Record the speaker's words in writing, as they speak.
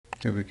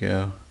Here we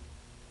go.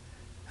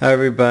 Hi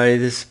everybody,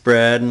 this is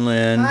Brad and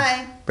Lynn.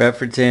 Hi.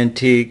 Bradford's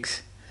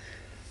Antiques.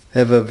 I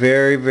have a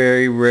very,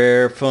 very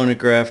rare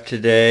phonograph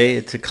today.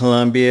 It's a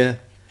Columbia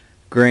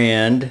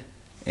Grand,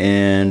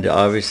 and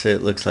obviously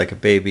it looks like a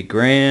baby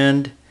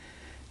grand.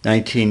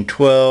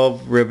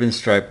 1912, ribbon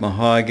stripe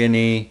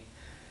mahogany.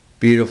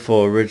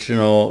 Beautiful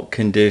original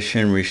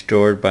condition,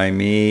 restored by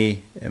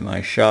me in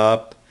my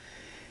shop.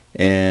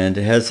 And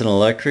it has an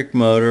electric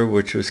motor,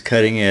 which was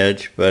cutting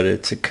edge, but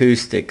it's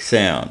acoustic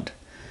sound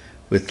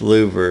with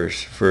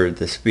louvers for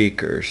the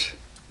speakers,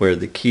 where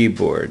the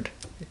keyboard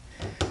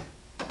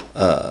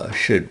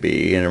should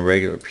be in a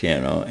regular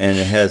piano. And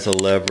it has a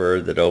lever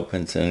that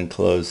opens and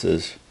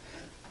closes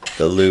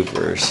the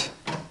louvers.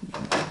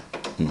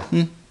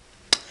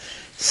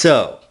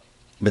 So,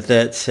 with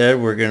that said,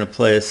 we're going to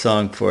play a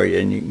song for you,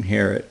 and you can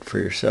hear it for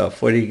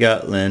yourself. What do you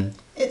got, Lynn?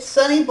 It's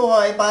Sunny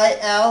Boy by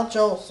Al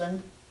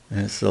Jolson.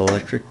 It's the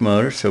electric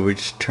motor, so we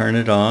just turn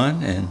it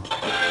on, and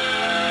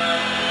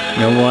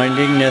no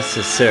winding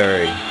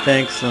necessary.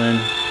 Thanks, Lynn.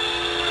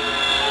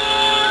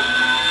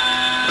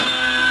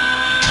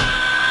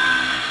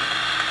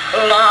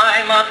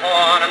 Climb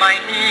upon my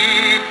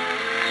knee,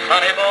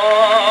 sunny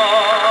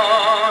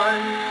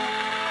boy.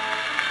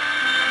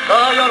 So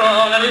you're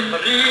only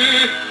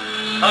free,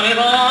 sunny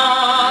boy.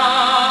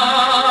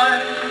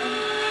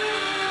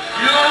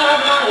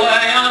 You've no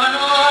way of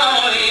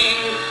knowing,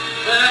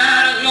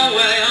 there's no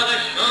way of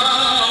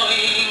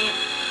showing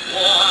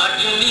what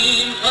you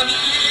mean to me,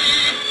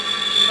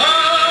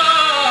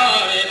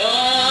 sunny boy.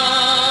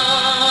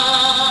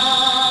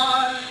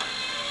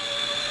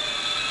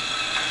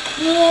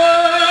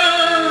 Well,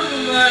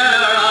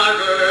 there are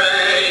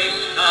gray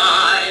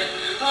skies,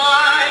 I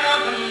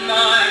don't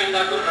mind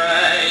the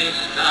gray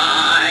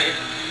skies.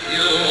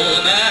 You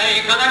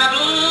make them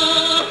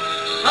blue,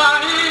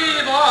 sunny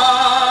boy.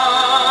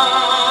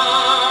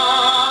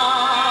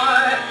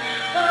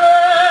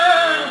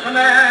 Friends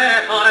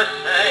may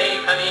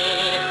forsake me,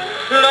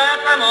 let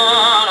them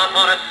all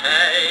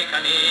forsake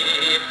me.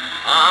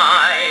 I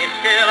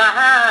still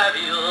have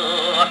you,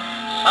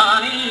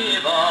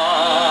 sunny boy.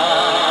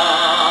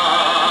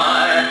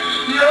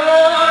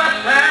 You're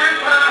sent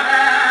from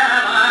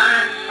heaven,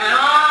 and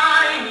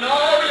I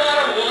know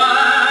your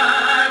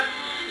worth.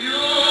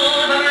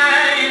 You've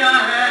made a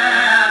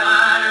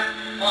heaven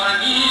for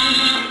me,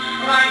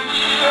 right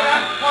here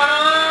on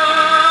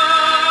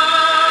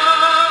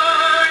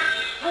earth.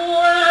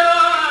 Well,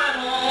 I'm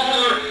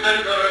old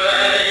and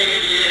gray,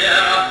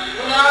 dear,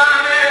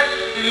 promise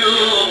you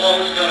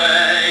won't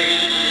stray,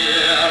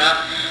 dear,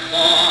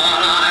 for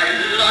I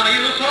love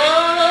you so,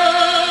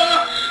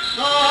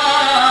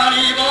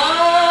 sunny boy.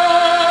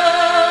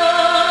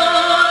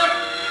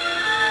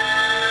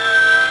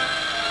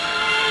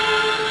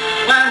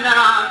 When there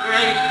are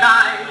gray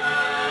skies,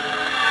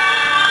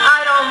 I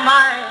don't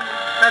mind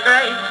the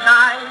gray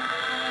skies.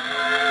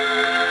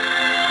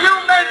 You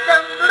make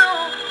them blue,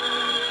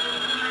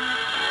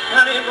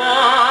 sunny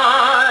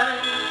boy.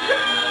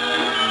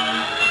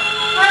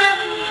 When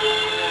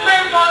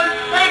they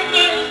forsake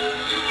me,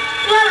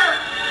 let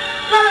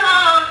them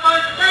all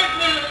forsake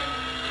me.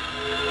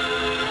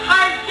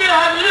 I still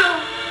have you,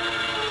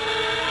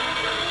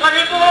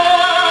 sunny boy.